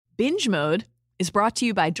Binge Mode is brought to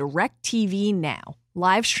you by DirecTV Now.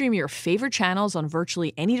 Live stream your favorite channels on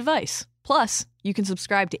virtually any device. Plus, you can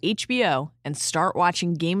subscribe to HBO and start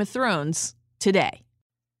watching Game of Thrones today.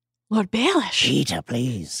 Lord Baelish. Peter,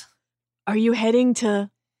 please. Are you heading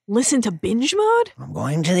to listen to Binge Mode? I'm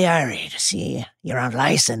going to the Eyrie to see your Aunt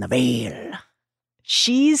Lysa in the Vale.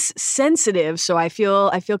 She's sensitive, so I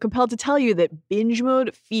feel compelled to tell you that Binge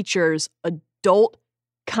Mode features adult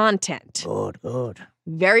content. Good.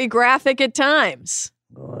 Very graphic at times.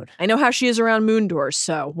 Good. I know how she is around moon doors,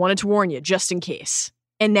 so wanted to warn you just in case.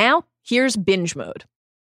 And now, here's Binge Mode.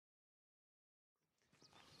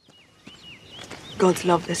 Gods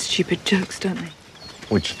love their stupid jokes, don't they?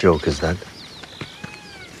 Which joke is that?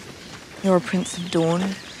 You're a Prince of Dawn,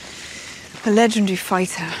 a legendary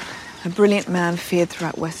fighter, a brilliant man feared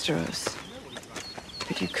throughout Westeros.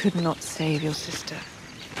 But you could not save your sister.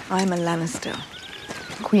 I'm a Lannister,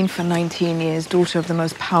 queen for 19 years, daughter of the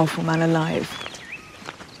most powerful man alive.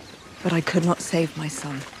 But I could not save my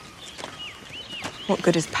son. What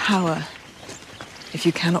good is power if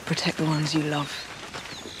you cannot protect the ones you love?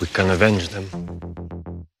 We can avenge them.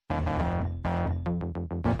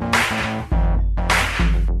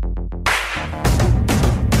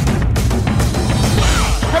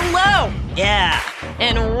 Hello! Yeah.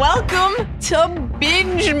 And welcome to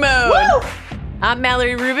Binge Mode. Woo! I'm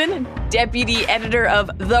Mallory Rubin, deputy editor of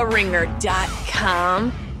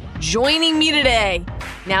TheRinger.com. Joining me today,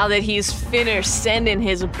 now that he's finished sending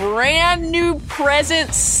his brand new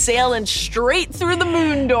present sailing straight through the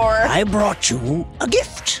moon door. I brought you a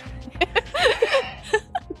gift.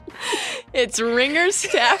 It's Ringer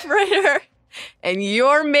staff writer and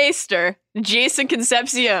your maester, Jason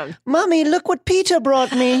Concepcion. Mommy, look what Peter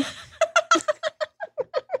brought me.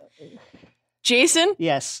 Jason?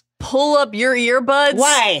 Yes. Pull up your earbuds.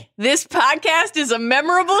 Why? This podcast is a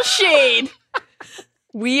memorable shade.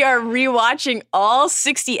 We are rewatching all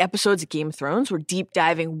 60 episodes of Game of Thrones. We're deep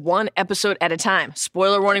diving one episode at a time.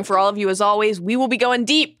 Spoiler warning for all of you, as always. We will be going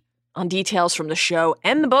deep on details from the show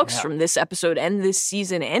and the books from this episode and this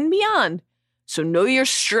season and beyond. So know your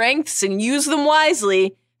strengths and use them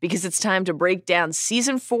wisely, because it's time to break down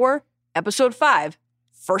Season 4, Episode 5,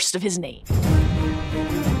 First of His Name.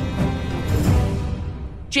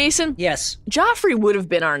 Jason? Yes. Joffrey would have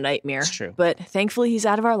been our nightmare. It's true. But thankfully he's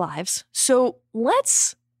out of our lives. So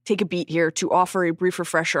let's take a beat here to offer a brief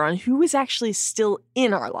refresher on who is actually still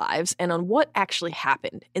in our lives and on what actually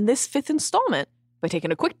happened in this fifth installment by taking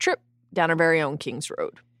a quick trip down our very own King's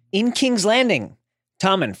Road. In King's Landing,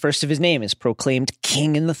 Tommen, first of his name, is proclaimed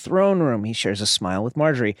king in the throne room. He shares a smile with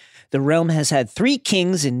Marjorie. The realm has had 3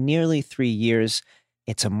 kings in nearly 3 years.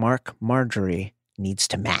 It's a mark Marjorie needs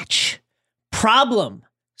to match. Problem.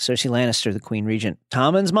 Cersei Lannister, the Queen Regent,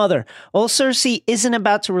 Tommen's mother. Old Cersei isn't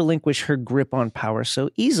about to relinquish her grip on power so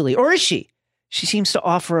easily. Or is she? She seems to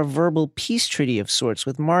offer a verbal peace treaty of sorts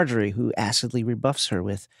with Marjorie, who acidly rebuffs her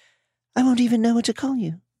with, I won't even know what to call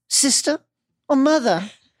you. Sister or mother?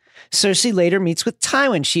 Cersei later meets with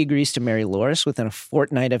Tywin. She agrees to marry Loras within a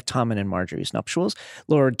fortnight of Tommen and Marjorie's nuptials.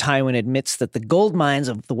 Lord Tywin admits that the gold mines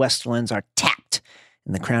of the Westerlands are tapped,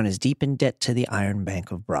 and the crown is deep in debt to the Iron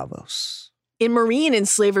Bank of Braavos. In Meereen and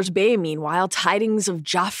Slaver's Bay, meanwhile, tidings of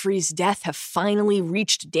Joffrey's death have finally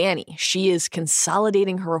reached Dany. She is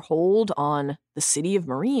consolidating her hold on the city of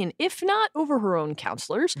Meereen, if not over her own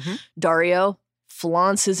counselors. Dario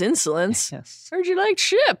flaunts his insolence. Yes. Heard you like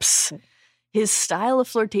ships. His style of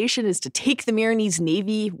flirtation is to take the Meereenese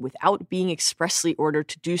navy without being expressly ordered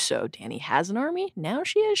to do so. Dany has an army. Now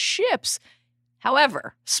she has ships.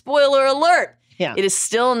 However, spoiler alert, it is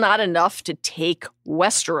still not enough to take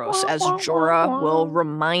Westeros, as Jorah will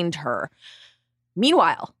remind her.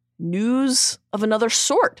 Meanwhile, news of another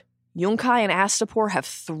sort. Yunkai and Astapor have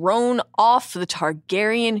thrown off the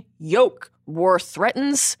Targaryen yoke. War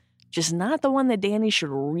threatens, just not the one that Dany should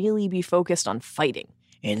really be focused on fighting.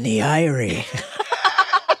 In the Eyrie.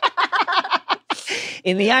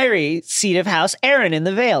 In the Eyrie, seat of House Aaron in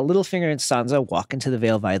the Vale, Littlefinger and Sansa walk into the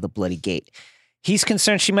Vale via the Bloody Gate. He's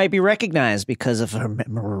concerned she might be recognized because of her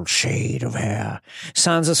memorable shade of hair.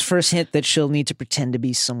 Sansa's first hint that she'll need to pretend to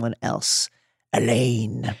be someone else.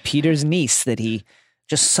 Elaine, Peter's niece that he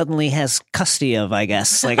just suddenly has custody of, I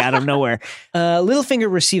guess, like out of nowhere.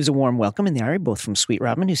 Littlefinger receives a warm welcome in the Eyrie, both from Sweet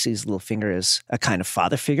Robin, who sees Littlefinger as a kind of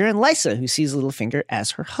father figure, and Lysa, who sees Littlefinger as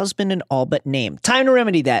her husband in all but name. Time to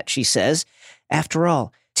remedy that, she says. After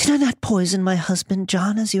all, did I not poison my husband,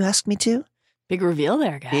 John, as you asked me to? Big reveal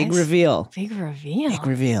there, guys. Big reveal. Big reveal. Big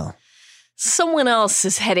reveal. Someone else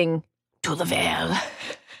is heading to the Vale.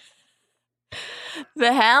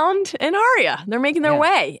 the Hound and Arya. They're making their Yeah.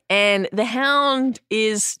 way. And the Hound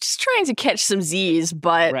is just trying to catch some Z's,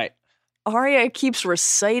 but Right. Arya keeps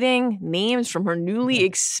reciting names from her newly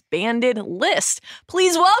expanded list.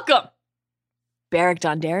 Please welcome Beric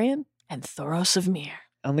Dondarrion and Thoros of Myr.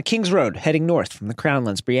 On the King's Road, heading north from the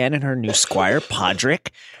Crownlands, Brienne and her new squire, Podrick,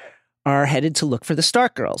 are headed to look for the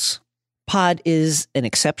Stark girls. Pod is an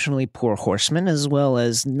exceptionally poor horseman, as well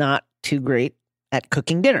as not too great at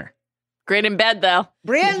cooking dinner. Great in bed, though.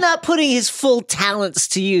 Brienne not putting his full talents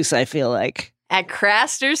to use, I feel like. At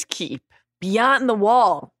Craster's Keep, beyond the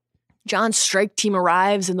wall, Jon's strike team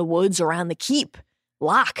arrives in the woods around the keep.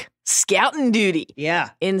 Locke, scouting duty. Yeah.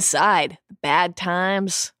 Inside, the bad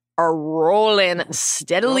times are rolling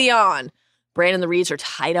steadily on. Bran and the Reeds are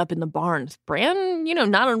tied up in the barn. Bran,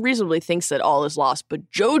 not unreasonably thinks that all is lost, but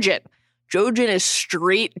Jojen is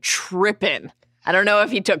straight tripping. I don't know if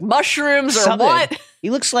he took mushrooms or Something. what. He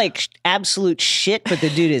looks like absolute shit, but the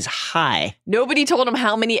dude is high. Nobody told him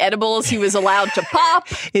how many edibles he was allowed to pop.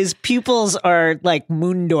 His pupils are like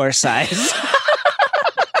moon door size.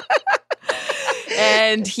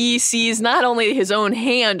 And he sees not only his own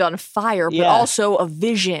hand on fire, but Yeah. also a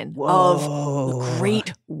vision of Whoa. the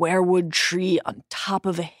great weirwood tree on top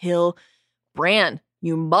of a hill. Bran,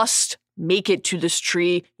 you must make it to this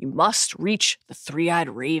tree. You must reach the three-eyed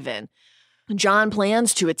raven. Jon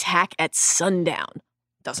plans to attack at sundown.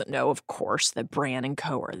 Doesn't know, of course, that Bran and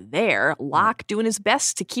co are there. Locke doing his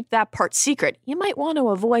best to keep that part secret. You might want to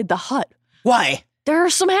avoid the hut. Why? There are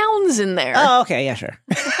some hounds in there. Oh, okay. Yeah, sure.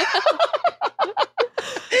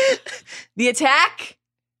 The attack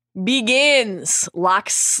begins. Locke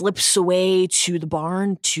slips away to the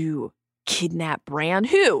barn to kidnap Bran,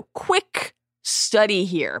 who, quick study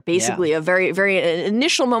here, basically a very, very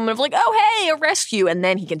initial moment of like, oh, hey, a rescue. And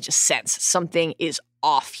then he can just sense something is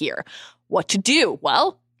off here. What to do?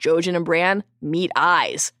 Well, Jojen and Bran meet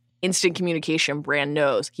eyes. Instant communication, Bran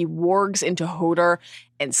knows. He wargs into Hodor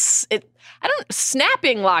and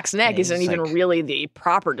snapping Locke's neck Yeah, isn't he's even like- really the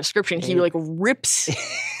proper description. He Yeah. like rips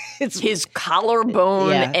It's his collarbone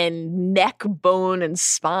Yeah. and neck bone and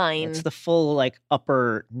spine. It's the full like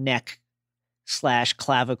upper neck /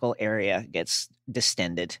 clavicle area gets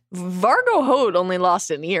distended. Vargo Hoad only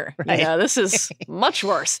lost an ear. Right. This is much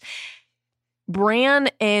worse. Bran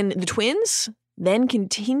and the twins then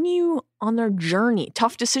continue on their journey.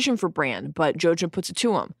 Tough decision for Bran, but Jojen puts it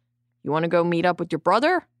to him. You want to go meet up with your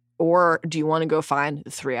brother? Or do you want to go find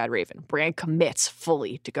the three-eyed raven? Bran commits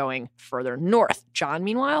fully to going further north. Jon,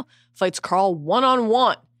 meanwhile, fights Carl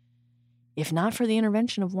one-on-one. If not for the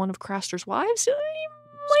intervention of one of Craster's wives, he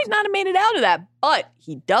might not have made it out of that. But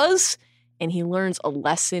he does, and he learns a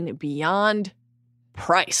lesson beyond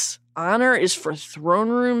price. Honor is for throne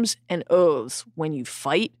rooms and oaths. When you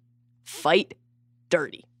fight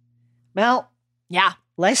dirty. Mel, Yeah.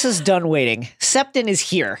 Lysa's done waiting. Septon is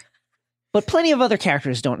here. But plenty of other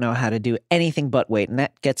characters don't know how to do anything but wait, and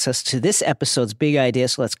that gets us to this episode's big idea,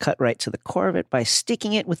 so let's cut right to the core of it by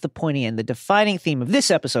sticking it with the pointy end. The defining theme of this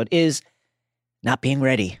episode is not being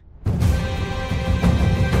ready.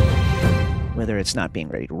 Whether it's not being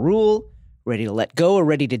ready to rule, ready to let go, or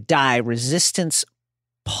ready to die, resistance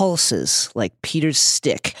pulses like Peter's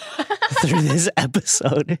stick through this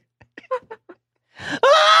episode.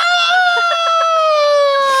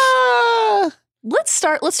 Let's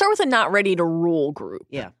start with a not ready to rule group.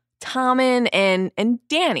 Yeah. Tommen and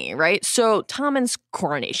Dany, right? So Tommen's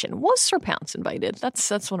coronation. Was Sir Pounce invited?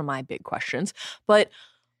 That's one of my big questions. But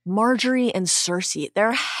Marjorie and Cersei,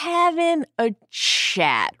 they're having a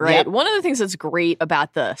chat, right? Yep. One of the things that's great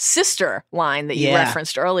about the sister line that you Yeah.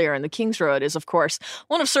 referenced earlier in the King's Road is, of course,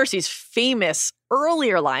 one of Cersei's famous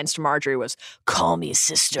earlier lines to Marjorie was, "Call me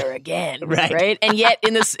sister again," Right. And yet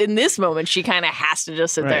in this moment, she kind of has to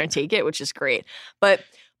just sit there Right. and take it, which is great. But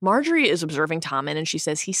Marjorie is observing Tommen, and she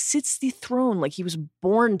says he sits the throne like he was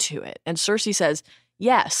born to it. And Cersei says,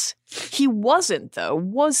 yes, he wasn't, though,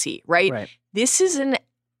 was he? Right? This is an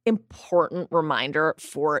important reminder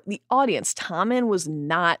for the audience. Tommen was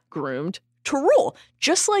not groomed to rule,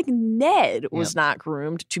 just like Ned was not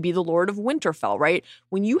groomed to be the Lord of Winterfell, right?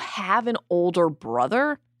 When you have an older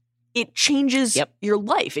brother, it changes your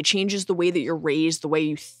life. It changes the way that you're raised, the way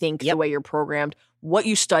you think, the way you're programmed, what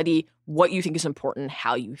you study, what you think is important,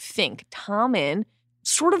 how you think. Tommen,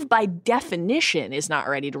 sort of by definition, is not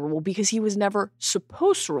ready to rule because he was never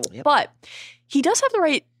supposed to rule. But he does have the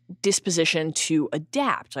right disposition to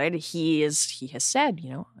adapt, right? He has said,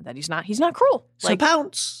 that he's not cruel. So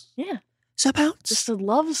Pounce. Yeah. So Pounce. Just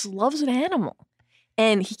loves an animal.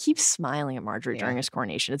 And he keeps smiling at Marjorie during his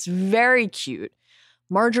coronation. It's very cute.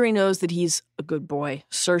 Marjorie knows that he's a good boy.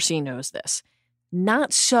 Cersei knows this.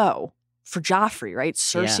 Not so for Joffrey, right?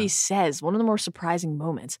 Cersei says, one of the more surprising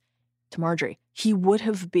moments to Marjorie, he would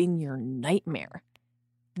have been your nightmare.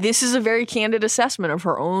 This is a very candid assessment of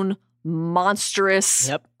her own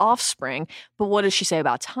monstrous offspring. But what does she say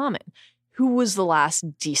about Tommen? Who was the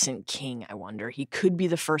last decent king, I wonder? He could be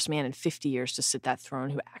the first man in 50 years to sit that throne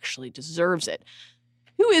who actually deserves it.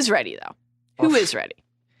 Who is ready, though? Who is ready?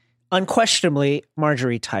 Unquestionably,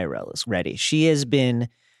 Marjorie Tyrell is ready. She has been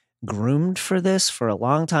groomed for this for a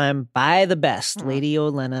long time by the best. Lady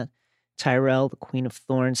Olenna Tyrell, the Queen of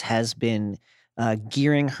Thorns, has been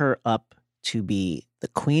gearing her up to be the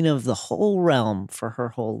queen of the whole realm for her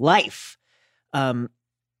whole life. Gotta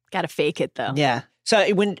fake it, though. Yeah.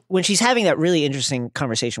 So when she's having that really interesting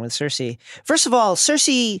conversation with Cersei, first of all,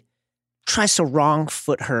 Cersei tries to wrong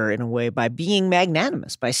foot her in a way by being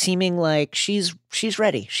magnanimous, by seeming like she's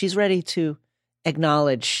ready. She's ready to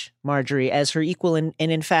acknowledge Marjorie as her equal and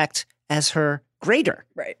in fact as her greater,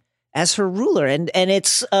 right? As her ruler, and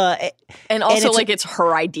it's and also like it's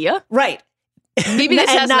her idea, right? Maybe this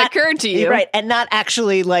hasn't occurred to you, right? And not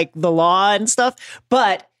actually like the law and stuff,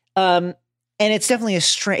 but and it's definitely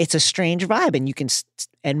it's a strange vibe, and you can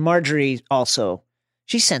and Marjorie also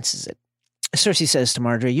she senses it. Cersei says to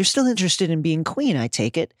Marjorie, "You're still interested in being queen, I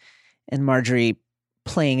take it," and Marjorie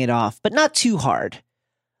playing it off, but not too hard.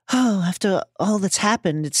 "Oh, after all that's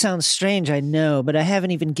happened, it sounds strange, I know, but I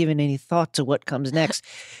haven't even given any thought to what comes next."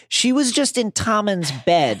 She was just in Tommen's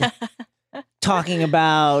bed talking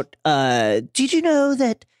about, did you know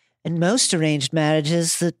that in most arranged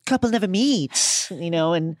marriages, the couple never meets,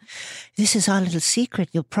 and this is our little secret.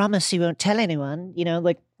 You'll promise you won't tell anyone,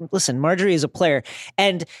 like, listen, Marjorie is a player.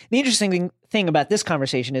 And the interesting thing about this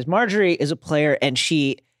conversation is Marjorie is a player and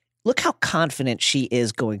look how confident she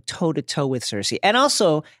is going toe-to-toe with Cersei. And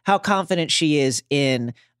also how confident she is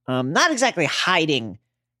in not exactly hiding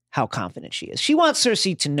how confident she is. She wants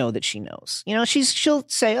Cersei to know that she knows. She'll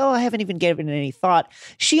say, "Oh, I haven't even given it any thought."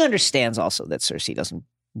 She understands also that Cersei doesn't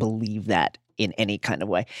believe that in any kind of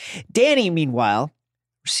way. Dany, meanwhile,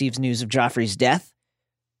 receives news of Joffrey's death.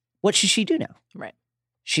 What should she do now? Right.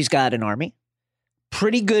 She's got an army.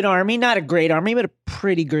 Pretty good army. Not a great army, but a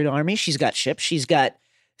pretty good army. She's got ships. She's got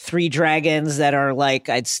 3 dragons that are like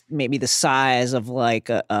maybe the size of like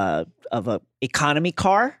a economy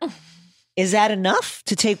car. Is that enough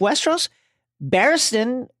to take Westeros?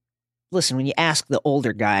 Barristan, listen, when you ask the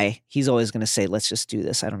older guy, he's always going to say, "Let's just do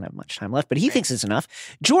this. I don't have much time left," but he thinks it's enough.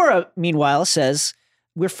 Jorah, meanwhile, says,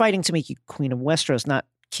 "We're fighting to make you queen of Westeros, not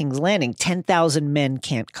King's Landing. 10,000 men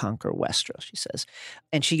can't conquer Westeros," she says.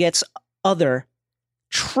 And she gets other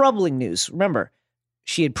troubling news. Remember,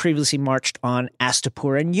 she had previously marched on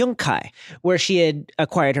Astapor and Yunkai, where she had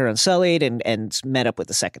acquired her Unsullied and met up with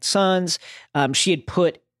the Second Sons. She had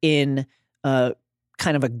put in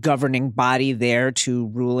kind of a governing body there to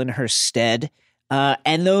rule in her stead.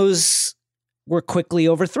 And those were quickly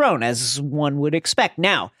overthrown, as one would expect.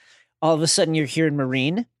 Now, all of a sudden, you're here in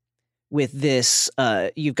Meereen with this,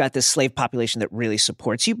 you've got this slave population that really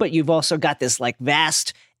supports you, but you've also got this like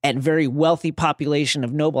vast and very wealthy population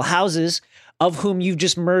of noble houses of whom you've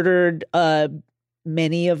just murdered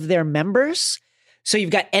many of their members. So you've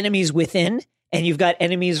got enemies within, and you've got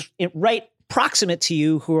enemies right proximate to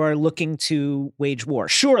you who are looking to wage war.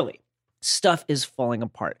 Surely, stuff is falling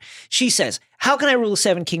apart. She says, "How can I rule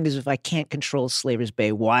 7 kingdoms if I can't control Slaver's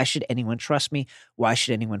Bay? Why should anyone trust me? Why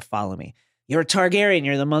should anyone follow me? You're a Targaryen.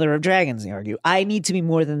 You're the mother of dragons," they argue. "I need to be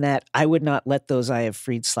more than that. I would not let those I have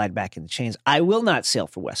freed slide back in the chains. I will not sail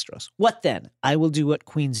for Westeros. What then? I will do what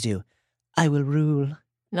queens do. I will rule."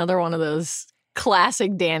 Another one of those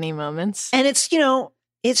classic Dany moments. And it's,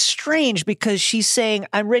 it's strange because she's saying,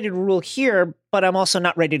 "I'm ready to rule here, but I'm also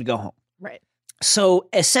not ready to go home." Right. So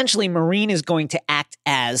essentially, Meereen is going to act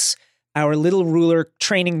as our little ruler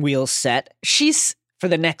training wheel set. She's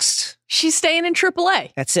staying in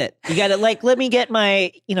AAA. That's it. You got to let me get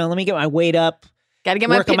my weight up. Got to get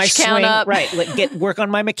my pitch count up. Right. Work on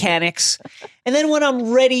my mechanics. And then when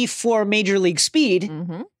I'm ready for major league speed,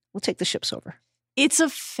 we'll take the ships over. It's a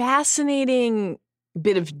fascinating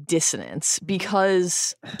bit of dissonance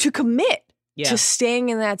because to commit to staying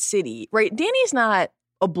in that city, right? Dany's not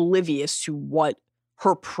oblivious to what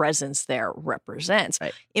her presence there represents,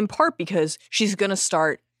 right, in part because she's going to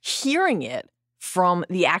start hearing it from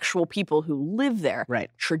the actual people who live there. Right.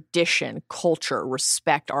 Tradition, culture,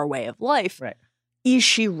 respect our way of life. Right. Is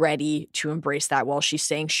she ready to embrace that? Well, she's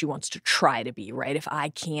saying she wants to try to be, right? If I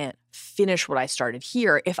can't finish what I started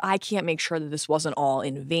here, if I can't make sure that this wasn't all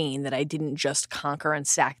in vain, that I didn't just conquer and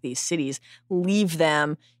sack these cities, leave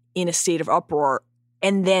them in a state of uproar,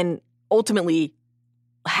 and then ultimately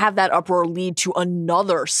have that uproar lead to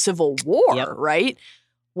another civil war, right?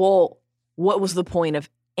 Well, what was the point of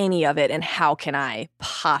any of it, and how can I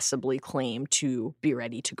possibly claim to be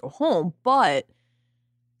ready to go home? But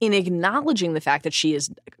in acknowledging the fact that she is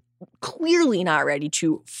clearly not ready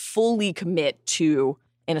to fully commit to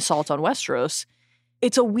an assault on Westeros,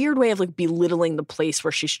 it's a weird way of like belittling the place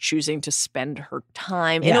where she's choosing to spend her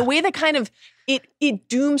time in a way that kind of it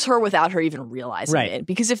dooms her without her even realizing it.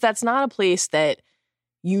 Because if that's not a place that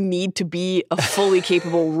you need to be a fully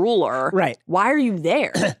capable ruler, why are you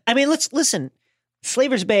there? I mean, let's listen.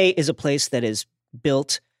 Slaver's Bay is a place that is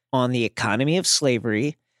built on the economy of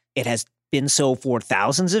slavery. It has been so for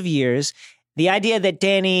thousands of years. The idea that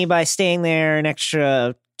Dany, by staying there an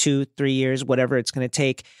extra 2-3 years, whatever it's going to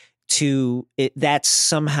take, that's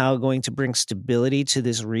somehow going to bring stability to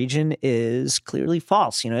this region is clearly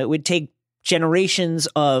false. It would take generations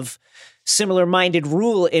of similar-minded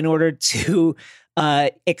rule in order to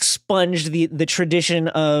expunge the tradition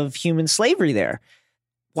of human slavery there.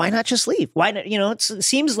 Why not just leave? Why not? It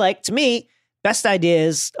seems like to me, best idea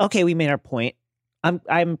is, okay, we made our point.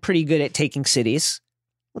 I'm pretty good at taking cities.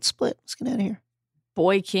 Let's split. Let's get out of here.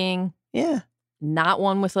 Boy king. Yeah. Not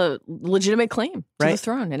one with a legitimate claim to the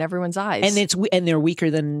throne in everyone's eyes. And they're weaker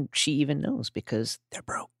than she even knows because they're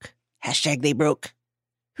broke. # they broke.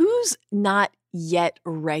 Who's not yet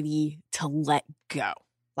ready to let go?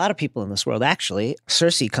 A lot of people in this world, actually.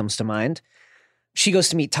 Cersei comes to mind. She goes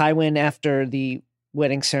to meet Tywin after the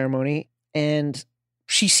wedding ceremony, and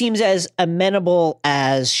she seems as amenable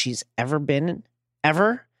as she's ever been,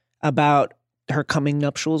 about her coming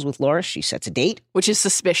nuptials with Loras. She sets a date. Which is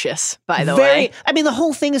suspicious, by the way. I mean, the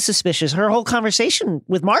whole thing is suspicious. Her whole conversation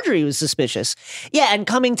with Marjorie was suspicious. Yeah, and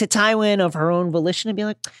coming to Tywin of her own volition and be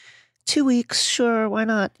like, 2 weeks, sure, why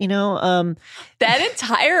not? That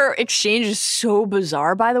entire exchange is so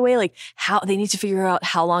bizarre, by the way. Like, how they need to figure out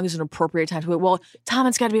how long is an appropriate time to wait. Well,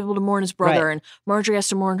 Tommen's got to be able to mourn his brother, and Marjorie has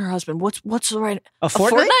to mourn her husband. What's the right... A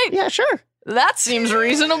fortnight? Yeah, sure. That seems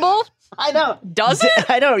reasonable. I know. Does it?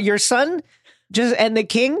 I know. Your son and the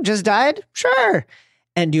king just died? Sure.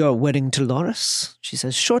 And your wedding to Loras? She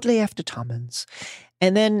says, shortly after Tommen's.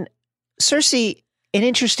 And then Cersei... An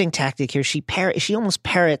interesting tactic here. She almost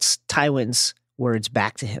parrots Tywin's words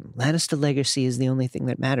back to him. Lannister legacy is the only thing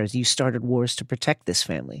that matters. You started wars to protect this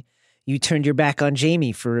family. You turned your back on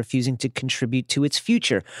Jaime for refusing to contribute to its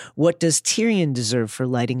future. What does Tyrion deserve for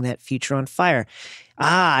lighting that future on fire?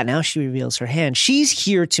 Now she reveals her hand. She's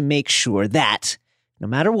here to make sure that, no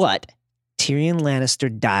matter what, Tyrion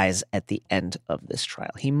Lannister dies at the end of this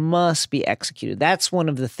trial. He must be executed. That's one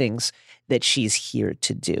of the things that she's here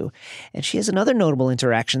to do. And she has another notable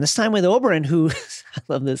interaction, this time with Oberyn, who, I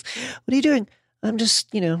love this. What are you doing? I'm just,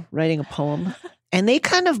 writing a poem. And they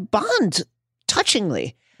kind of bond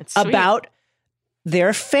touchingly about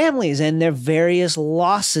their families and their various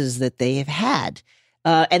losses that they have had,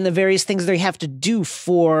 and the various things they have to do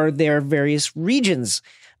for their various regions.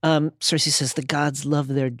 Cersei says, the gods love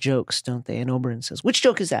their jokes, don't they? And Oberyn says, which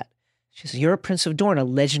joke is that? She says, you're a Prince of Dorne, a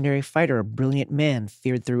legendary fighter, a brilliant man,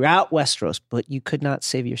 feared throughout Westeros, but you could not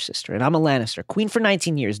save your sister. And I'm a Lannister, queen for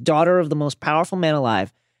 19 years, daughter of the most powerful man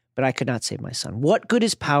alive, but I could not save my son. What good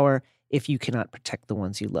is power if you cannot protect the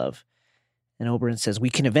ones you love? And Oberyn says, we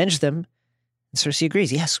can avenge them. And Cersei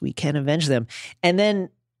agrees, yes, we can avenge them. And then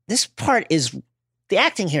this part is, the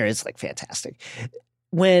acting here is like fantastic.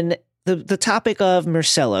 When the topic of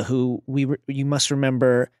Myrcella, who you must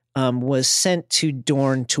remember, was sent to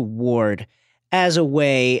Dorne to ward as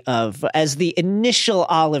the initial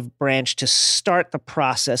olive branch to start the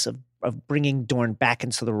process of bringing Dorne back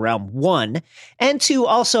into the realm, one, and two,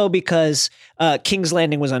 also because King's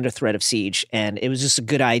Landing was under threat of siege, and it was just a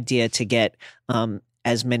good idea to get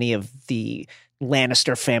as many of the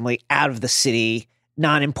Lannister family out of the city,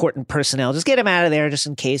 non-important personnel, just get them out of there just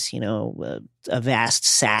in case, a vast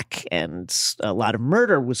sack and a lot of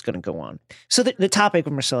murder was going to go on. So the topic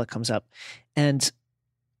of Myrcella comes up, and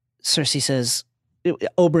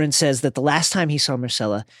Oberyn says that the last time he saw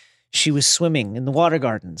Myrcella, she was swimming in the water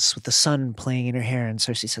gardens with the sun playing in her hair. And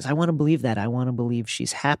Cersei says, I want to believe that. I want to believe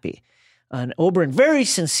she's happy. And Oberyn, very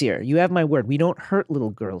sincere. You have my word. We don't hurt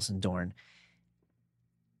little girls in Dorne.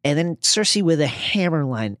 And then Cersei with a hammer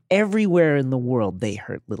line. Everywhere in the world, they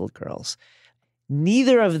hurt little girls.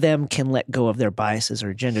 Neither of them can let go of their biases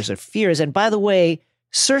or agendas or fears. And by the way,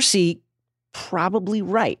 Cersei probably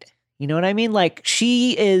right. You know what I mean? Like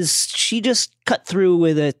she just cut through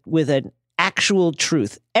with an actual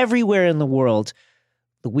truth. Everywhere in the world,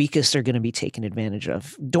 the weakest are going to be taken advantage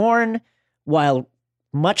of. Dorne, while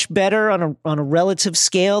much better on a relative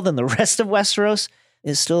scale than the rest of Westeros,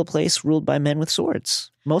 is still a place ruled by men with swords,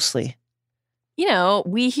 mostly. you know,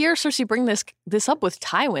 we hear Cersei bring this up with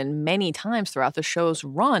Tywin many times throughout the show's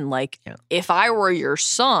run. Like, if I were your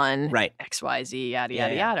son, Right. XYZ, yada,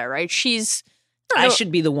 yada, yada, right? She's... I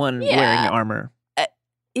should be the one wearing armor. I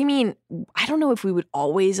mean, I don't know if we would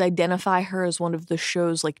always identify her as one of the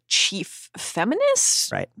show's, like, chief feminists.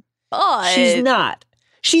 Right. But... She's not.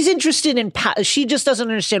 She's interested in... She just doesn't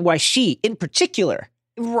understand why she, in particular...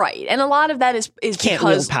 Right. And a lot of that is can't because...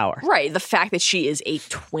 wield power. Right. The fact that she is a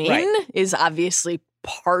twin is obviously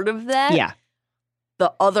part of that. Yeah.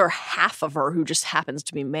 The other half of her, who just happens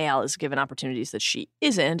to be male, is given opportunities that she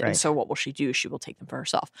isn't. Right. And so what will she do? She will take them for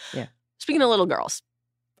herself. Yeah. Speaking of little girls,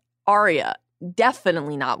 Arya,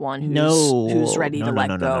 definitely not one who's ready to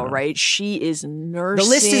let go, right? She is nursing... The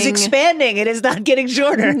list is expanding. It is not getting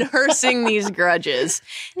shorter. Nursing these grudges.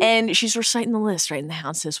 And she's reciting the list, right? And the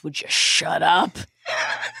Hound says, would you shut up?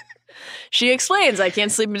 She explains, I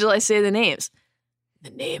can't sleep until I say the names.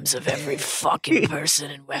 The names of every fucking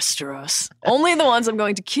person in Westeros. Only the ones I'm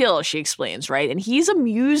going to kill, she explains, right? And he's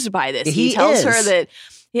amused by this. He tells her that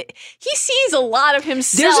he sees a lot of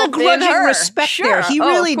himself. There's a grudging in her. respect there. He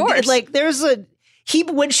really, like,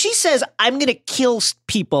 when she says, I'm going to kill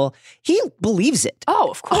people, he believes it. Oh,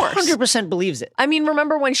 of course. 100% believes it. I mean,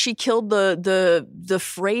 remember when she killed the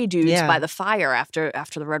Frey dudes by the fire after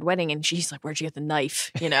the Red Wedding, and she's like, where'd you get the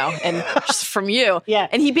knife? You know, and just from you. Yeah.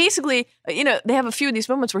 And he basically, you know, they have a few of these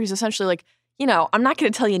moments where he's essentially like, you know, I'm not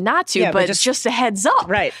going to tell you not to, but just a heads up.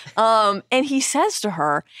 Right. And he says to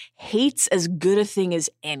her, hate's as good a thing as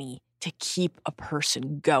any to keep a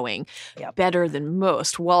person going, better than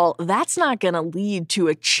most. Well, that's not going to lead to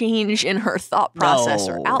a change in her thought process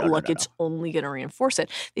or outlook. It's only going to reinforce it.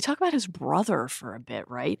 They talk about his brother for a bit,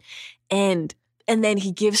 right? And then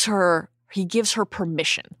he gives her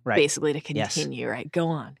permission, basically, to continue, right? Go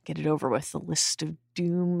on, get it over with, the list of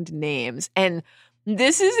doomed names. And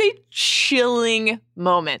this is a chilling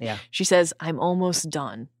moment. Yeah. She says, I'm almost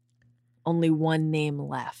done. Only one name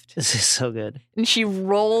left. This is so good. And she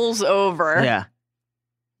rolls over. Yeah.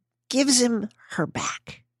 Gives him her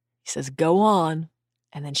back. He says, go on.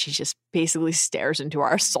 And then she just basically stares into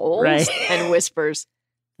our souls and whispers,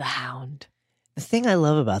 the Hound. The thing I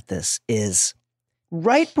love about this is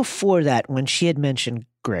right before that, when she had mentioned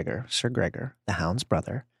Sir Gregor, the Hound's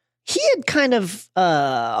brother, he had kind of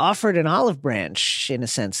offered an olive branch in a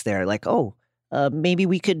sense there. Like, maybe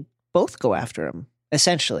we could both go after him.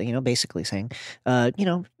 Essentially, you know, basically saying, you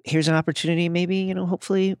know, here's an opportunity. Maybe, you know,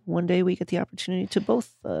 hopefully one day we get the opportunity to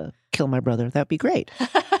both kill my brother. That'd be great.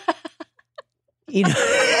 You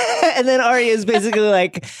know, and then Arya is basically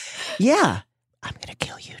like, yeah, I'm going to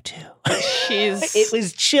kill you too. It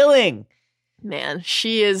was chilling. Man,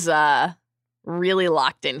 she is really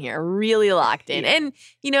locked in here, really locked in. And,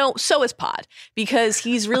 you know, so is Pod, because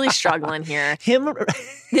he's really struggling here. He's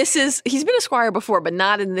been a squire before, but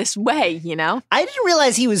not in this way, you know? I didn't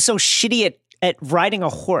realize he was so shitty at riding a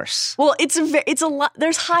horse. Well, it's a lot.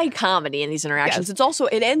 There's high comedy in these interactions. Yes. It's also,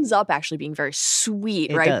 it ends up actually being very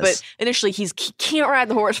sweet, right? Does. But initially he can't ride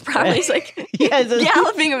the horse properly. He's like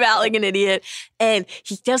galloping about like an idiot, and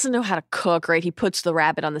he doesn't know how to cook, right? He puts the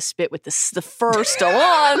rabbit on the spit with the fur still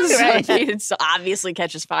on, so it obviously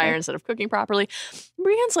catches fire instead of cooking properly.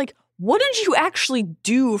 Brienne's like, what did you actually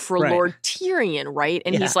do for Lord Tyrion, right?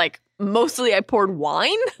 And he's like, mostly I poured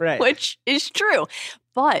wine, which is true.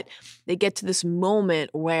 But they get to this moment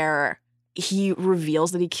where he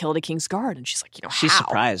reveals that he killed a king's guard. And she's like, you know, she's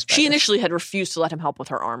surprised. She initially had refused to let him help with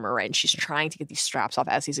her armor, right? And she's trying to get these straps off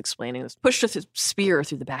as he's explaining this. Pushed a spear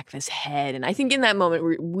through the back of his head. And I think in that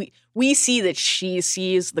moment, we see that she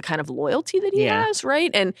sees the kind of loyalty that he has,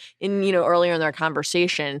 right? And you know, earlier in their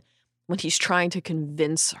conversation, when he's trying to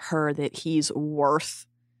convince her that he's worth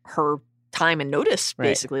her time and notice,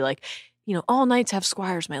 basically, like, you know, all knights have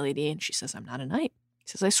squires, my lady. And she says, I'm not a knight. He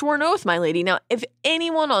says, I swore an oath, my lady. Now, if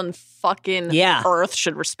anyone on fucking earth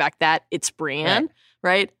should respect that, it's Brienne,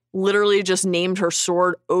 right? Literally just named her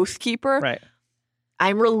sword Oathkeeper. Right.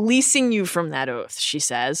 I'm releasing you from that oath, she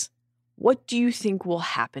says. What do you think will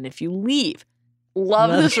happen if you leave?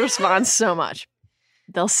 Love this response so much.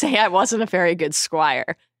 They'll say I wasn't a very good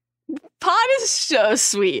squire. Pod is so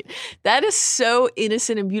sweet. That is so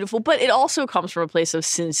innocent and beautiful, but it also comes from a place of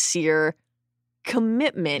sincere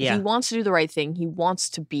commitment. He wants to do the right thing. He wants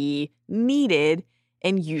to be needed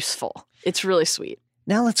and useful. It's really sweet.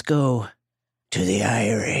 Now let's go to the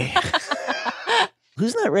Eyrie.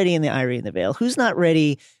 Who's not ready in the Eyrie in the Vale? Who's not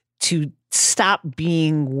ready to stop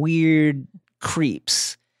being weird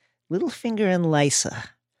creeps? Littlefinger and Lysa.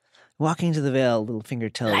 Walking to the Vale,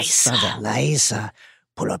 Littlefinger tells Sansa, Lysa,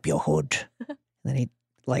 pull up your hood. And then he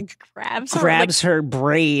like grabs her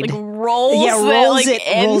braid. like rolls, rolls the, it,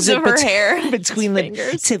 ends rolls of it her hair between the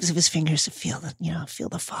fingers. tips of his fingers to feel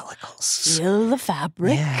the follicles. Feel the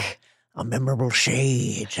fabric. Yeah. A memorable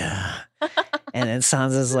shade. And then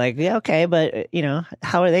Sansa's like, yeah, okay, but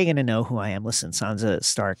how are they going to know who I am? Listen, Sansa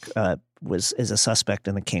Stark is a suspect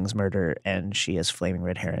in the king's murder, and she has flaming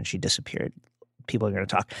red hair, and she disappeared. People are going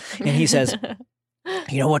to talk, and he says,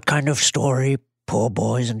 You know what kind of story poor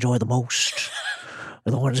boys enjoy the most?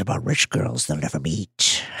 The ones about rich girls they'll never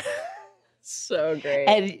meet. So great.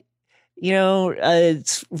 and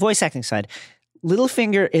it's voice acting side.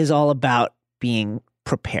 Littlefinger is all about being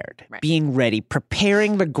prepared, Right. being ready,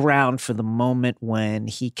 preparing the ground for the moment when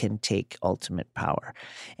he can take ultimate power.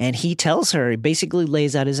 And he tells her, he basically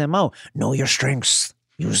lays out his MO. Know your strengths.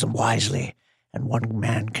 Use them wisely. And one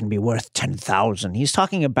man can be worth 10,000. He's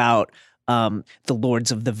talking about the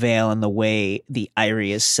Lords of the Vale and the way the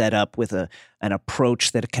Eyrie is set up with an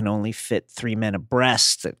approach that can only fit 3 men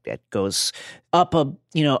abreast. That goes up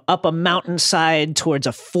a mountainside towards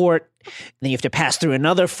a fort. Then you have to pass through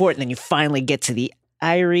another fort, and then you finally get to the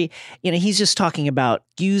Eyrie. He's just talking about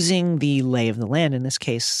using the lay of the land, in this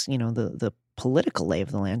case, the political lay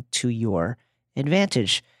of the land, to your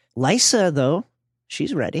advantage. Lysa, though,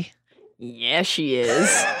 she's ready. Yeah, she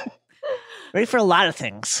is. Ready for a lot of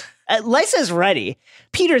things. Lysa's ready.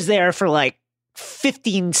 Peter's there for like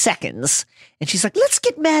 15 seconds. And she's like, let's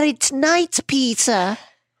get married tonight, Peter.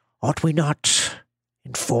 Ought we not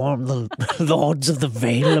inform the Lords of the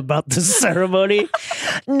Vale about the ceremony?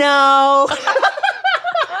 No.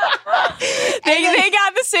 They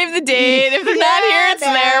got to save the date. If they're not here, it's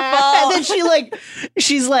their fault. And then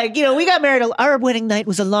she's like, we got married. Our wedding night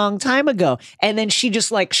was a long time ago. And then she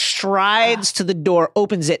just like strides to the door,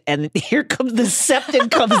 opens it, and here comes the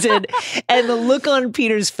Septon comes in, and the look on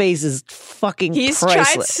Peter's face is fucking He's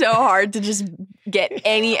priceless. tried so hard to just get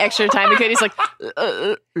any extra time he could. He's like,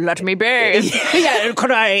 let me bathe. Yeah,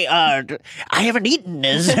 could I haven't eaten.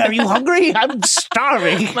 Are you hungry? I'm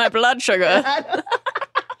starving. My blood sugar.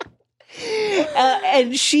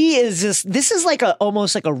 And she is this is like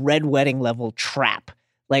almost like a Red Wedding level trap.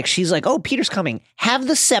 Like she's like, oh, Peter's coming. Have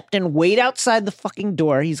the Septon wait outside the fucking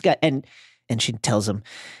door. And she tells him,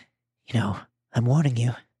 I'm warning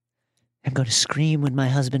you. I'm going to scream when my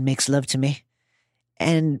husband makes love to me.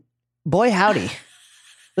 And boy, howdy.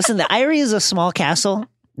 Listen, the Eyrie is a small castle.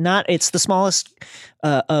 It's the smallest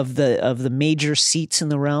of the major seats in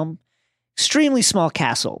the realm. Extremely small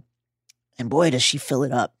castle. And boy, does she fill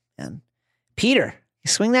it up. And Peter,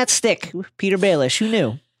 you swing that stick. Peter Baelish, who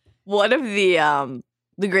knew? One of the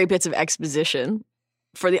great bits of exposition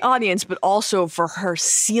for the audience, but also for her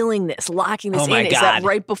sealing this, locking this in, is that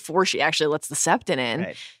right before she actually lets the Septon in,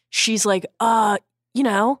 right. She's like,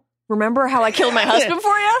 remember how I killed my husband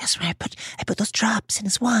for you? That's right. I put those drops in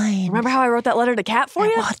his wine. Remember how I wrote that letter to Cat for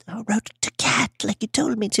you? I wrote it to Cat like you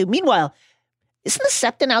told me to. Meanwhile, isn't the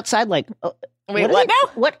Septon outside like... Wait, what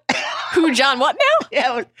now? What? Who, John, what now?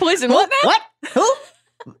 Yeah. Poison, what now? What? Who?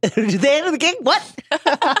 The end of the game? What?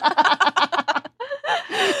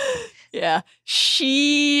 Yeah.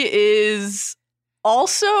 She is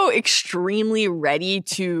also extremely ready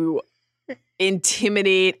to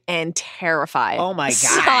intimidate and terrify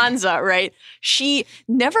Sansa, right? She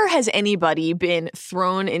never has anybody been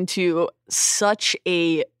thrown into such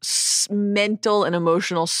a mental and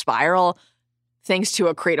emotional spiral thanks to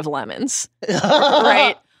a crate of lemons,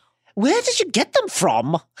 right? Where did you get them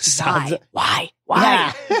from? Sansa? Why?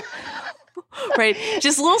 Yeah. Right?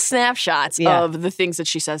 Just little snapshots of the things that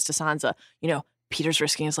she says to Sansa. Peter's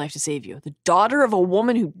risking his life to save you. The daughter of a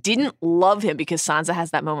woman who didn't love him, because Sansa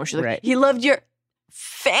has that moment. She's like, he loved your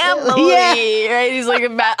family. Yeah. Right? He's like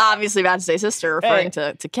obviously about to say sister, referring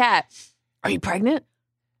to Cat. Are you pregnant?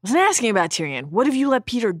 I wasn't asking about Tyrion. What have you let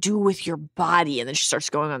Peter do with your body? And then she starts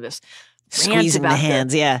going on this squeezing the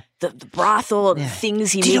hands, the brothel and the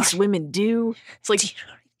things he makes women do. It's like,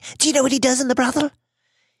 do you know what he does in the brothel?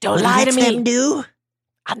 Don't lie to me. Them do?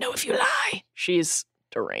 I know if you lie. She's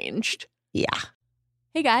deranged. Yeah.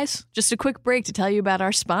 Hey guys, just a quick break to tell you about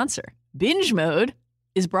our sponsor. Binge Mode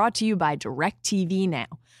is brought to you by DirecTV Now.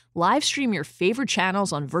 Live stream your favorite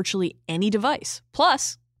channels on virtually any device.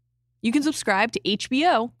 Plus, you can subscribe to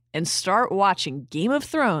HBO and start watching Game of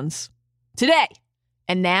Thrones today.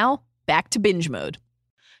 And now, back to Binge Mode.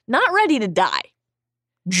 Not ready to die.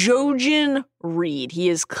 Jojen Reed. He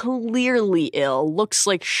is clearly ill, looks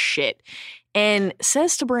like shit, and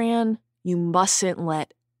says to Bran, you mustn't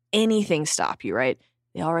let anything stop you, right?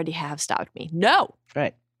 They already have stopped me. No.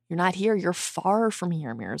 Right. You're not here. You're far from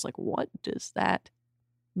here. Mira's like, what does that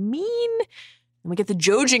mean? And we get the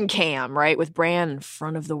Jojen cam, right, with Bran in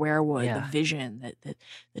front of the werewood, Yeah. the vision that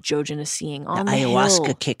Jojen is seeing on the Ayahuasca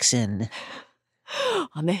hill. kicks in.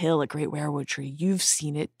 On the hill, a great werewood tree. You've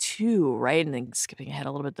seen it too, right? And then skipping ahead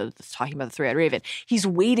a little bit, talking about the three-eyed raven. He's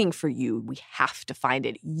waiting for you. We have to find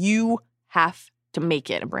it. You have to make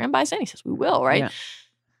it. And Bran buys in. He says, we will, right? Yeah.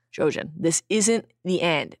 Jojen, this isn't the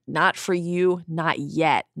end. Not for you, not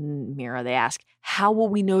yet. Mira, they ask, how will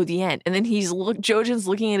we know the end? And then Jojen's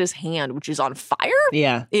looking at his hand, which is on fire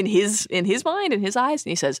Yeah. in his mind, in his eyes. And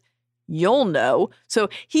he says, you'll know. So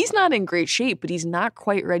he's not in great shape, but he's not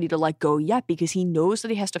quite ready to let go yet because he knows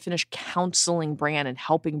that he has to finish counseling Bran and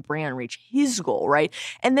helping Bran reach his goal, right?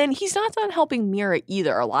 And then he's not done helping Mira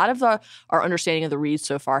either. A lot of our understanding of the read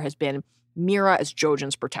so far has been Mira as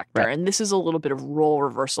Jojen's protector. Right. And this is a little bit of role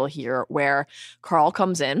reversal here where Carl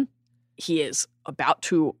comes in. He is about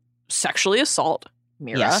to sexually assault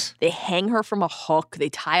Mira. Yes. They hang her from a hook. They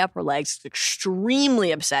tie up her legs. It's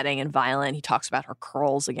extremely upsetting and violent. He talks about her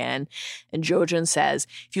curls again. And Jojen says,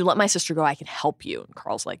 if you let my sister go, I can help you. And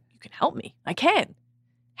Carl's like, you can help me. I can.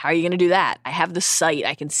 How are you going to do that? I have the sight.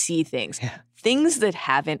 I can see things. Yeah. Things that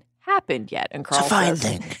haven't happened yet. And It's Carl a fine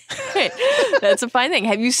says, thing. Right. That's a fine thing.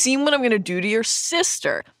 Have you seen what I'm going to do to your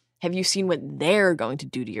sister? Have you seen what they're going to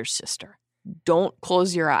do to your sister? Don't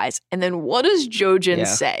close your eyes. And then what does Jojen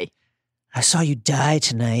say? I saw you die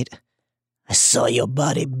tonight. I saw your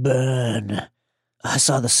body burn. I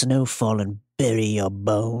saw the snow fall and bury your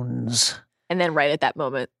bones. And then right at that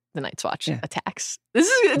moment, the Night's Watch Yeah. attacks. It's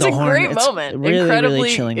The a horn, great it's moment. really, incredibly,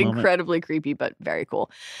 really chilling moment. incredibly creepy, but very cool.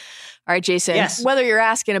 All right, Jason, Yes. whether you're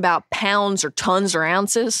asking about pounds or tons or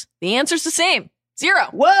ounces, the answer's the same. 0.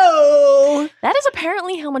 Whoa! That is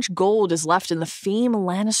apparently how much gold is left in the famed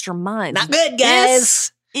Lannister mines. Not good, guys.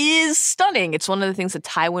 This is stunning. It's one of the things that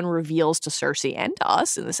Tywin reveals to Cersei and to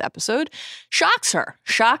us in this episode. Shocks her,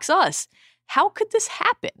 shocks us. How could this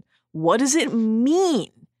happen? What does it mean?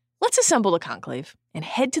 Let's assemble the conclave and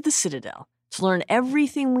head to the Citadel to learn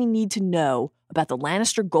everything we need to know about the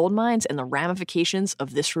Lannister gold mines and the ramifications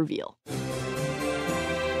of this reveal.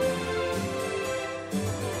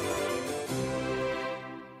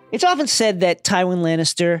 It's often said that Tywin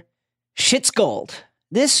Lannister shits gold.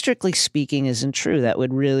 This, strictly speaking, isn't true. That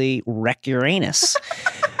would really wreck Uranus.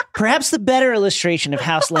 Perhaps the better illustration of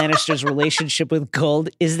House Lannister's relationship with gold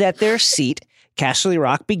is that their seat, Casterly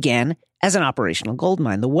Rock, began as an operational gold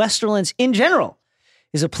mine. The Westerlands, in general,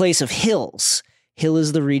 is a place of hills. Hill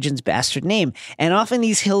is the region's bastard name, and often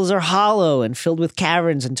these hills are hollow and filled with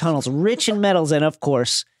caverns and tunnels, rich in metals and, of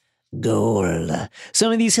course, gold.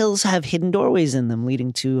 Some of these hills have hidden doorways in them,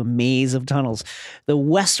 leading to a maze of tunnels. The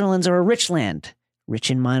Westerlands are a rich land,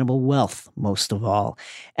 rich in mineable wealth, most of all.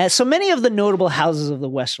 As so many of the notable houses of the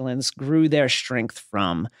Westerlands grew their strength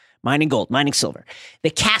from mining gold, mining silver.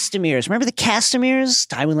 The Castemirs, remember the Castemirs?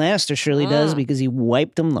 Tywin Lannister surely does, because he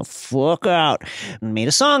wiped them the fuck out and made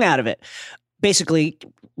a song out of it. Basically,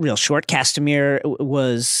 real short, Castamere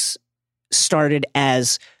was started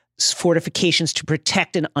as fortifications to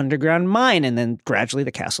protect an underground mine, and then gradually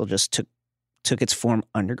the castle just took its form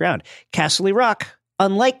underground. Casterly Rock,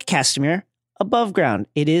 unlike Castamere, above ground.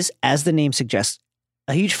 It is, as the name suggests,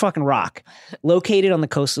 a huge fucking rock located on the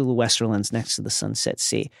coast of the Westerlands next to the Sunset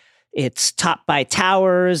Sea. It's topped by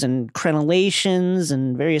towers and crenellations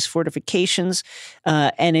and various fortifications,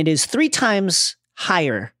 and it is 3 times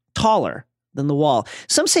taller than the wall.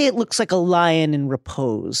 Some say it looks like a lion in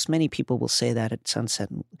repose. Many people will say that at sunset,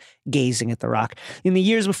 gazing at the rock. In the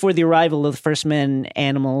years before the arrival of the first men,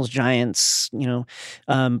 animals, giants,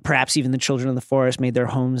 perhaps even the children of the forest made their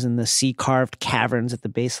homes in the sea-carved caverns at the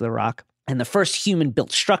base of the rock. And the first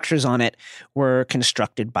human-built structures on it were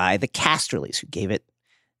constructed by the Casterlys, who gave it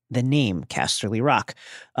the name Casterly Rock.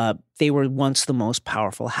 They were once the most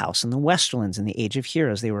powerful house in the Westerlands in the Age of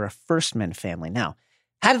Heroes. They were a first men family. Now,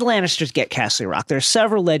 how did the Lannisters get Casterly Rock? There are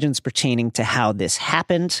several legends pertaining to how this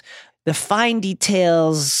happened. The fine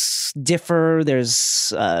details differ.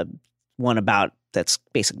 There's one that's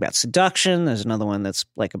basically about seduction. There's another one that's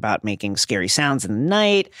like about making scary sounds in the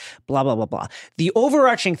night, blah, blah, blah, blah. The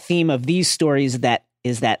overarching theme of these stories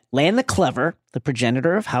is that Lan the Clever, the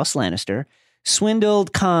progenitor of House Lannister,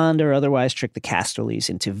 swindled, conned, or otherwise tricked the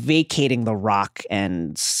Casterlys into vacating the rock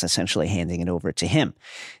and essentially handing it over to him.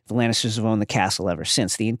 The Lannisters have owned the castle ever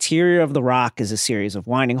since. The interior of the rock is a series of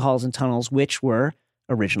winding halls and tunnels, which were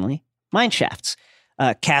originally mine shafts.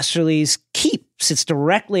 Casterly's keep sits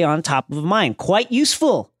directly on top of a mine, quite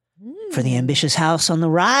useful for the ambitious house on the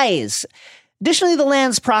rise. Additionally, the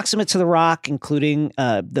lands proximate to the rock, including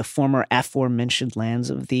the former aforementioned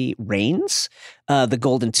lands of the Rains, the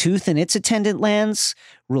Golden Tooth and its attendant lands,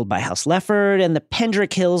 ruled by House Lefford, and the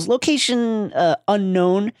Pendrick Hills, location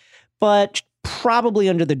unknown, but probably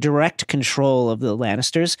under the direct control of the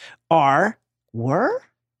Lannisters, were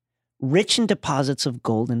rich in deposits of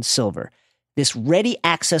gold and silver. This ready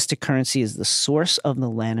access to currency is the source of the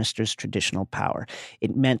Lannisters' traditional power.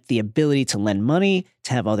 It meant the ability to lend money,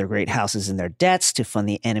 to have other great houses in their debts, to fund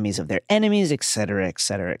the enemies of their enemies, etc.,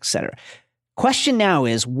 etc., etc. Question now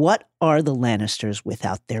is, what are the Lannisters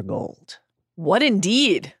without their gold? What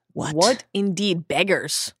indeed? What indeed?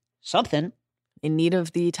 Beggars. Something. In need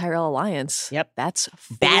of the Tyrell Alliance. Yep. That's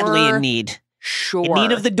badly in need. Sure. In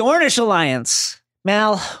need of the Dornish Alliance.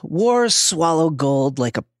 Mal, wars swallow gold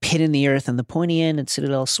like a pit in the earth, and the pointy end and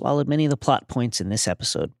Citadel swallowed many of the plot points in this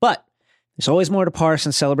episode. But there's always more to parse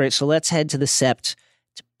and celebrate, so let's head to the Sept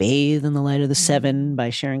to bathe in the light of the seven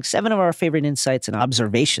by sharing 7 of our favorite insights and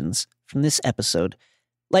observations from this episode,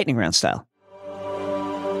 lightning round style.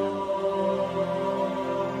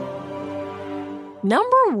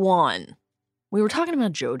 Number 1, we were talking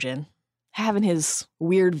about Jojen having his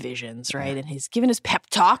weird visions, right? And he's giving his pep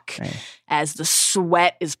talk as the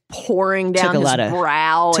sweat is pouring down his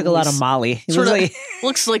brow. Took a lot of Molly. It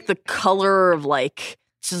looks like the color of like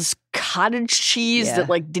just cottage cheese that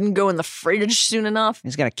like didn't go in the fridge soon enough.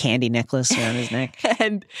 He's got a candy necklace around his neck.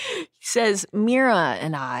 And he says, Mira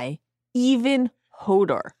and I, even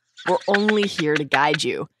Hodor, we're only here to guide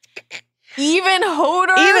you. Even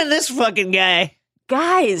Hodor? Even this fucking guy.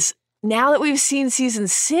 Guys, now that we've seen season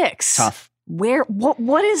 6, tough.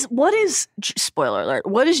 What is spoiler alert?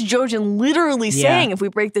 What is Jojen literally saying? If we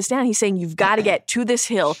break this down, he's saying you've got to get to this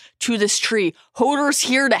hill, to this tree. Hodor's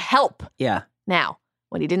here to help. Yeah. Now,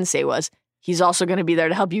 what he didn't say was he's also going to be there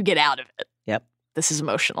to help you get out of it. Yep. This is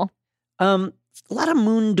emotional. A lot of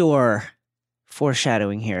moon door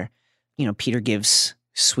foreshadowing here. You know, Peter gives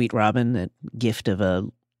sweet Robin a gift of a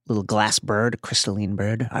little glass bird, a crystalline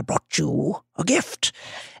bird. I brought you a gift.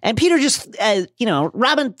 And Peter just,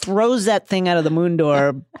 Robin throws that thing out of the moon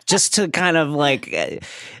door just to kind of like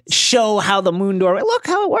show how the moon door, look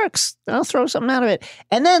how it works. I'll throw something out of it.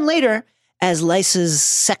 And then later, as Lysa's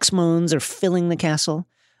sex moans are filling the castle,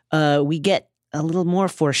 we get a little more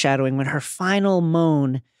foreshadowing when her final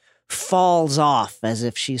moan falls off as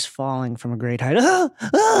if she's falling from a great height.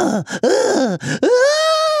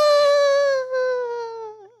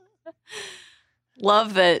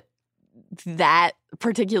 Love that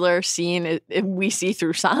particular scene we see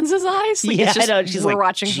through Sansa's eyes. Like, it's just, I know. She's we're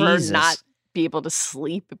watching Jesus. Her not be able to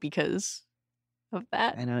sleep because of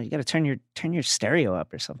that. I know. You got to turn your stereo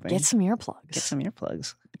up or something. Get some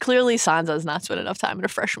earplugs. Clearly, Sansa's not spent enough time in a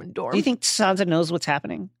freshman dorm. Do you think Sansa knows what's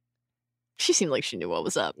happening? She seemed like she knew what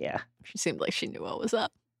was up. Yeah. She seemed like she knew what was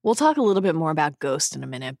up. We'll talk a little bit more about Ghost in a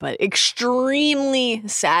minute, but extremely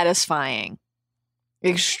satisfying.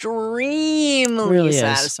 Extremely really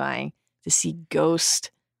satisfying to see Ghost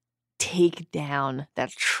take down that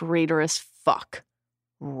traitorous fuck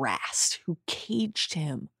Rast who caged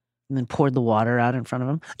him. And then poured the water out in front of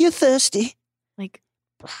him. You're thirsty. Like,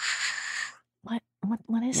 what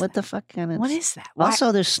is that? What the fuck kind of... What is that?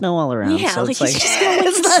 Also, there's snow all around. Yeah, so like, it's like... he's just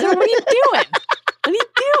gonna, what are you doing? What are you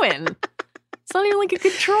doing? It's not even like a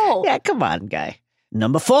control. Yeah, come on, guy.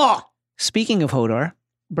 Number 4. Speaking of Hodor,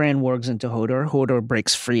 Bran wargs into Hodor. Hodor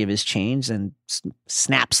breaks free of his chains and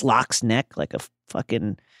snaps Locke's neck like a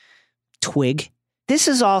fucking twig. This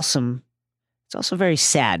is awesome. It's also very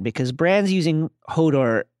sad because Bran's using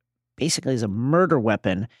Hodor basically as a murder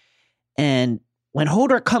weapon. And when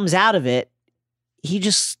Hodor comes out of it, he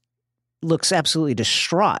just looks absolutely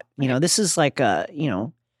distraught. You know, this is like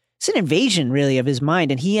it's an invasion really of his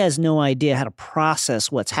mind, and he has no idea how to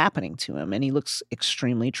process what's happening to him. And he looks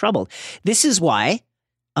extremely troubled. This is why,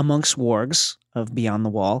 amongst wargs of Beyond the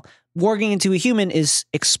Wall, warging into a human is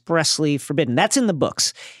expressly forbidden. That's in the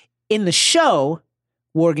books. In the show,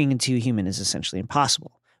 warging into a human is essentially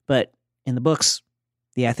impossible. But in the books,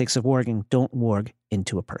 the ethics of warging don't warg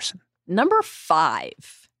into a person. Number 5,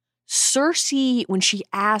 Cersei, when she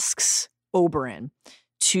asks Oberyn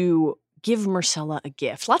to give Myrcella a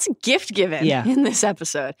gift. Lots of gift given in this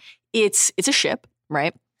episode. It's a ship,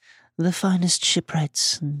 right? The finest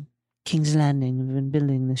shipwrights in King's Landing have been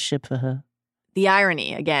building this ship for her. The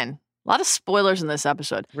irony, again, a lot of spoilers in this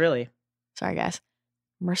episode. Really? Sorry, guys.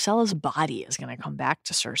 Myrcella's body is going to come back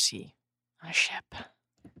to Cersei on a ship.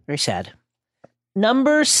 Very sad.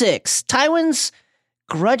 Number 6, Tywin's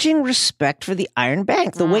grudging respect for the Iron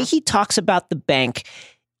Bank. The way he talks about the bank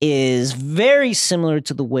is very similar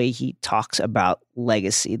to the way he talks about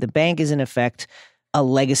legacy. The bank is, in effect, a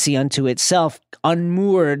legacy unto itself,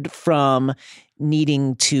 unmoored from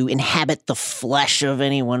needing to inhabit the flesh of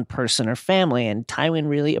any one person or family. And Tywin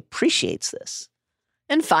really appreciates this.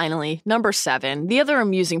 And finally, number 7, the other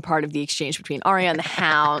amusing part of the exchange between Arya and the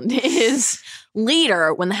Hound is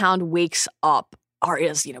later when the Hound wakes up,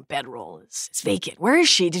 Arya's, bedroll is vacant. Where is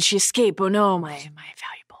she? Did she escape? Oh no, my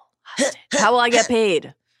valuable hostage. How will I get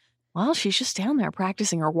paid? Well, she's just down there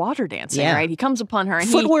practicing her water dancing, right? He comes upon her and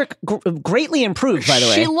footwork greatly improved, by the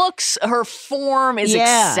way. Her form is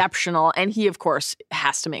exceptional. And he, of course,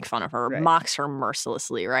 has to make fun of her, mocks her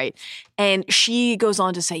mercilessly, right? And she goes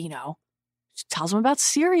on to say, she tells him about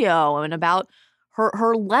Syrio and about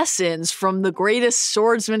her lessons from the greatest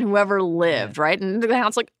swordsman who ever lived, right? And the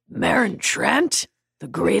Hound's like, Meryn Trent, the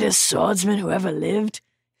greatest swordsman who ever lived,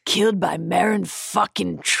 killed by Meryn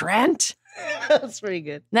fucking Trent? That's pretty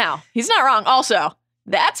good. Now, he's not wrong. Also,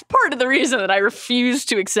 that's part of the reason that I refuse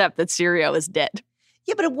to accept that Syrio is dead.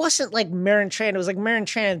 Yeah, but it wasn't like Meryn Trant. It was like Meryn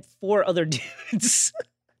Trant and 4 other dudes.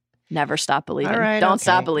 Never stop believing. All right, Don't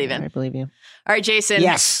stop believing. I believe you. All right, Jason.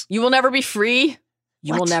 Yes. You will never be free.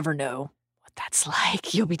 You will never know what that's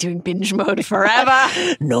like. You'll be doing binge mode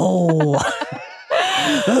forever. No.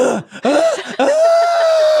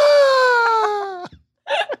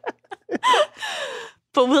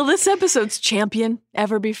 But will this episode's champion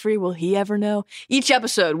ever be free? Will he ever know? Each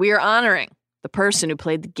episode, we are honoring the person who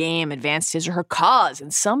played the game, advanced his or her cause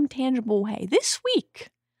in some tangible way. This week,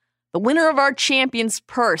 the winner of our champion's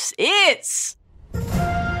purse is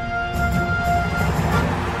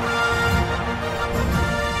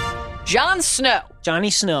Jon Snow. Johnny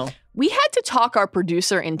Snow. We had to talk our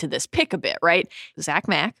producer into this pick a bit, right? Zach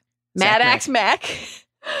Mack. Mad Axe Mack.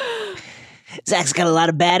 Zach's got a lot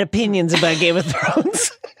of bad opinions about Game of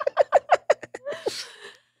Thrones.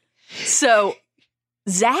 So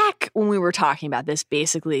Zach, when we were talking about this,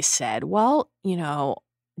 basically said, well,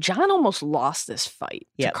 Jon almost lost this fight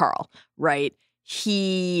to Carl, right?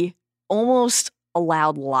 He almost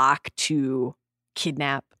allowed Locke to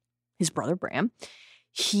kidnap his brother Bran.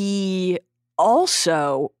 He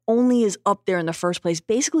also only is up there in the first place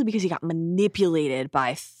basically because he got manipulated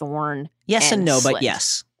by Thorne. Yes and no, Slynt. but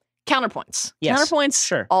yes. Counterpoints. Yes. Counterpoints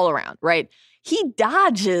Sure. all around, right? He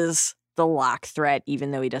dodges the Locke threat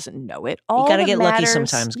even though he doesn't know it. You gotta get lucky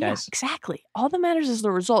sometimes, guys. Yeah, exactly. All that matters is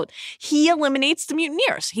the result. He eliminates the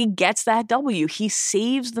mutineers. He gets that W. He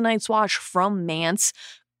saves the Night's Watch from Mance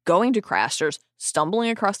going to Craster's,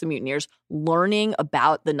 stumbling across the mutineers, learning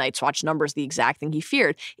about the Night's Watch numbers, the exact thing he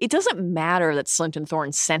feared. It doesn't matter that Slynt and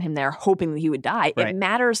Thorne sent him there hoping that he would die. Right. It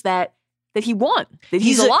matters that he won, that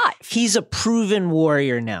he's alive. He's a proven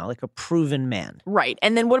warrior now, like a proven man. Right.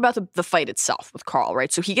 And then what about the fight itself with Carl,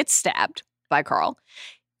 right? So he gets stabbed by Carl.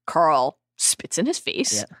 Carl spits in his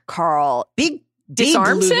face. Yeah. Carl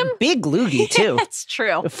disarms him. Big loogie, too. That's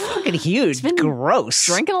true. Fucking huge. Gross.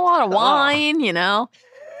 Drinking a lot of wine,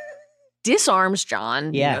 Disarms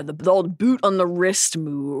Jon. Yeah. The old boot on the wrist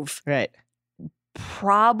move. Right.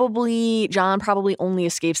 Jon probably only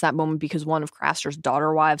escapes that moment because one of Craster's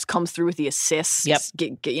daughter wives comes through with the assist. Yep.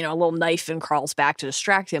 Get a little knife in Carl's back to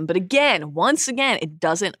distract him. But once again, it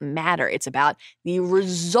doesn't matter. It's about the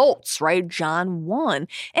results, right? Jon won.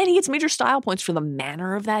 And he gets major style points for the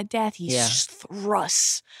manner of that death. He just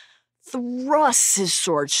thrusts his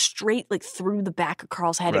sword straight through the back of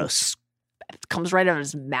Carl's head. Gross. And it comes right out of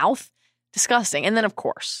his mouth. Disgusting. And then, of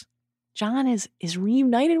course, Jon is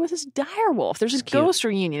reunited with his direwolf. There's a ghost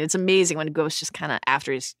reunion. It's amazing when a ghost just kind of,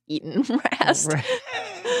 after he's eaten, rest. Right.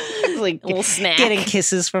 Like a little snack. Getting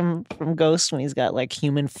kisses from Ghost when he's got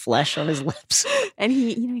human flesh on his lips. And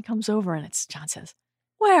he comes over and Jon says,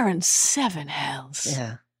 "Where in 7 hells?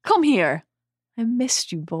 Yeah. Come here. I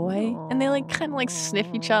missed you, boy." Aww. And they kind of sniff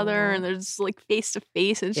each other and they're just face to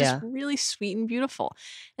face. And it's just really sweet and beautiful.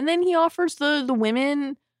 And then he offers the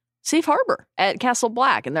women safe harbor at Castle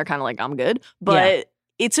Black. And they're kind of I'm good. But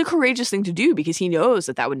it's a courageous thing to do because he knows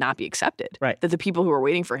that would not be accepted. Right. That the people who are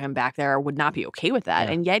waiting for him back there would not be okay with that.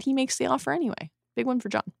 Yeah. And yet he makes the offer anyway. Big one for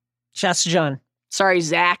Jon. Shouts to Jon. Sorry,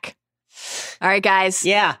 Zach. All right, guys.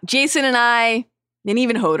 Yeah. Jason and I, and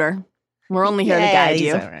even Hodor, we're only here to guide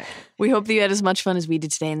you. Right. We hope that you had as much fun as we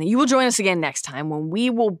did today and that you will join us again next time when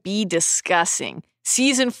we will be discussing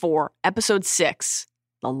Season 4, Episode 6,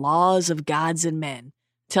 The Laws of Gods and Men.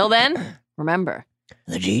 Till then, remember.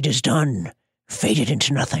 The deed is done, faded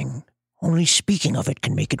into nothing. Only speaking of it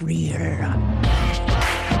can make it real.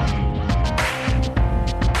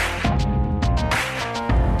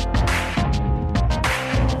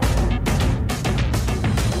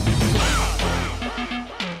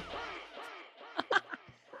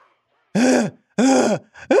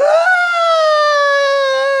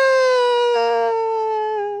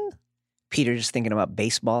 Peter just thinking about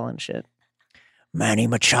baseball and shit. Manny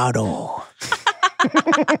Machado.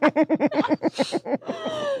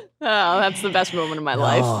 Oh, that's the best moment of my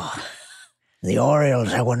life. Oh, the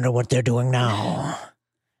Orioles, I wonder what they're doing now.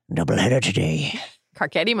 Doubleheader today.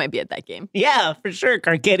 Carcetti might be at that game. Yeah, for sure.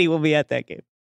 Carcetti will be at that game.